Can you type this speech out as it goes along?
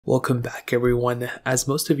Welcome back everyone. As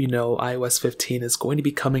most of you know, iOS 15 is going to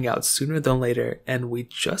be coming out sooner than later, and we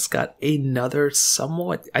just got another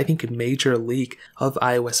somewhat, I think, major leak of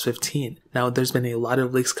iOS 15. Now, there's been a lot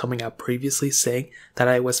of leaks coming out previously saying that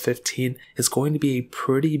iOS 15 is going to be a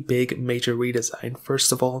pretty big major redesign.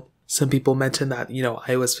 First of all, some people mentioned that,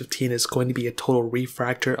 iOS 15 is going to be a total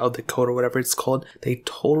refactor of the code or whatever it's called. They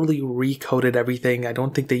totally recoded everything. I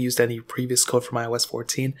don't think they used any previous code from iOS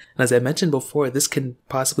 14. And as I mentioned before, this can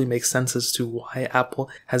possibly make sense as to why Apple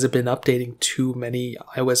hasn't been updating too many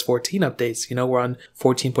iOS 14 updates. We're on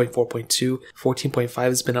 14.4.2. 14.5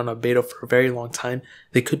 has been on a beta for a very long time.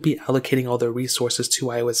 They could be allocating all their resources to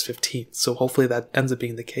iOS 15. So hopefully that ends up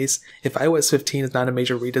being the case. If iOS 15 is not a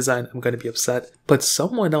major redesign, I'm going to be upset. But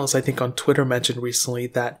someone else, I think on Twitter, mentioned recently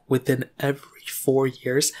that within every 4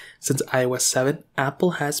 years since iOS 7,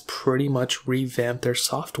 Apple has pretty much revamped their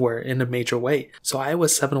software in a major way. So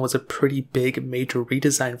iOS 7 was a pretty big major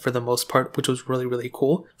redesign for the most part, which was really, really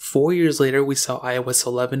cool. 4 years later, we saw iOS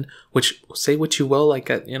 11, which, say what you will,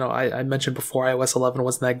 I mentioned before, iOS 11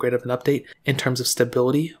 wasn't that great of an update in terms of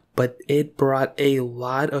stability, but it brought a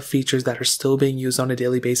lot of features that are still being used on a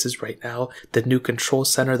daily basis right now. The new control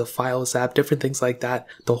center, the Files app, different things like that.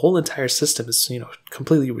 The whole entire system is,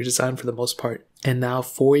 completely redesigned for the most part. And now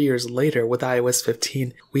 4 years later with iOS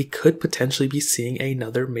 15, we could potentially be seeing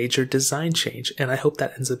another major design change. And I hope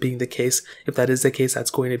that ends up being the case. If that is the case, that's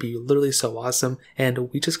going to be literally so awesome.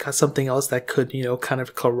 And we just got something else that could, kind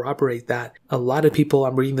of corroborate that. A lot of people,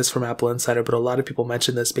 I'm reading this from Apple Insider, but a lot of people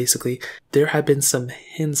mentioned this. Basically, there have been some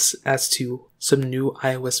hints as to some new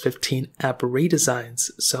iOS 15 app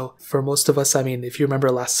redesigns. So for most of us, if you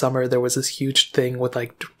remember last summer, there was this huge thing with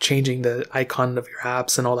changing the icon of your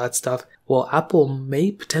apps and all that stuff. Well, Apple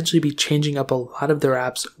may potentially be changing up a lot of their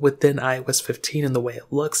apps within iOS 15 in the way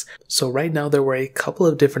it looks. So right now there were a couple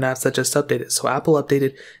of different apps that just updated. So Apple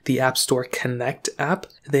updated the App Store Connect app.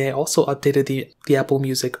 They also updated the Apple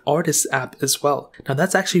Music Artists app as well. Now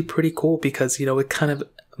that's actually pretty cool because, it kind of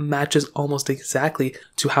matches almost exactly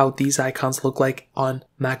to how these icons look like on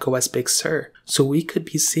macOS Big Sur. So we could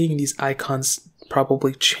be seeing these icons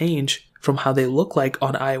probably change from how they look like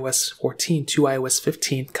on iOS 14 to iOS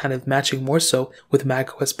 15, kind of matching more so with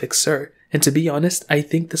macOS Big Sur. And to be honest, I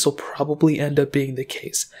think this will probably end up being the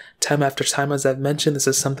case. Time after time, as I've mentioned, this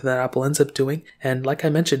is something that Apple ends up doing. And like I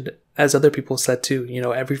mentioned, as other people said too,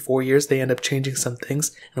 every 4 years they end up changing some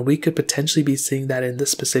things, and we could potentially be seeing that in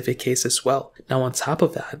this specific case as well. Now on top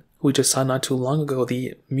of that, we just saw not too long ago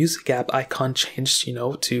the music app icon changed,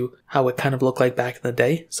 to how it kind of looked like back in the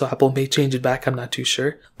day. So Apple may change it back, I'm not too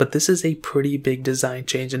sure. But this is a pretty big design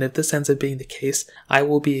change, and if this ends up being the case, I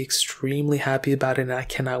will be extremely happy about it, and I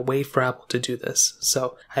cannot wait for Apple to do this.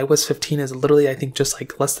 So iOS 15 is literally, I think, just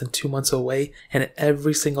less than 2 months away, and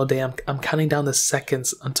every single day I'm counting down the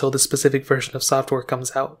seconds until the specific version of software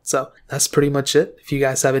comes out. So that's pretty much it. If you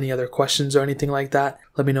guys have any other questions or anything like that,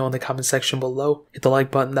 let me know in the comment section below. Hit the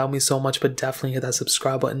like button, that would mean so much, but definitely hit that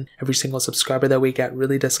subscribe button. Every single subscriber that we get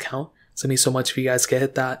really does count. So it means so much if you guys can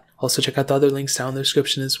hit that. Also check out the other links down in the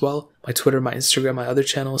description as well. My Twitter, my Instagram, my other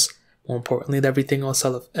channels. More importantly than everything else, I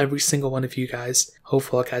love every single one of you guys.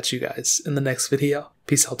 Hopefully I'll catch you guys in the next video.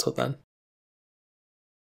 Peace out till then.